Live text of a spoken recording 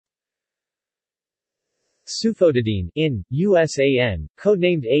Sufotidine, in, USAN,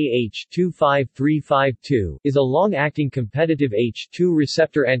 codenamed AH25352, is a long-acting competitive H2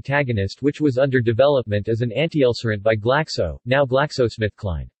 receptor antagonist which was under development as an antiulcerant by Glaxo, now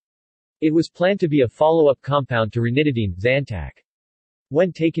GlaxoSmithKline. It was planned to be a follow-up compound to ranitidine, Zantac.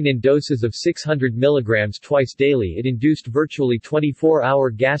 When taken in doses of 600 mg twice daily, it induced virtually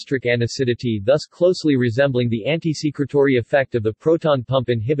 24-hour gastric acidity, thus closely resembling the anti-secretory effect of the proton pump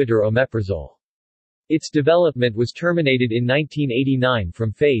inhibitor omeprazole. Its development was terminated in 1989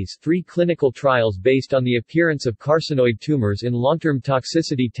 from Phase 3 clinical trials based on the appearance of carcinoid tumors in long-term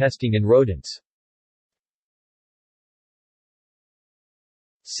toxicity testing in rodents.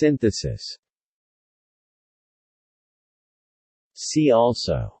 Synthesis. See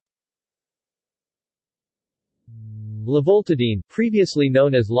also: Lavoltidine, previously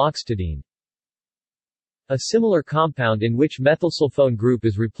known as loxtidine, a similar compound in which methylsulfone group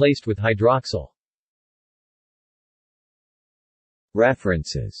is replaced with hydroxyl.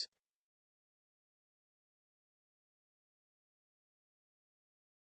 References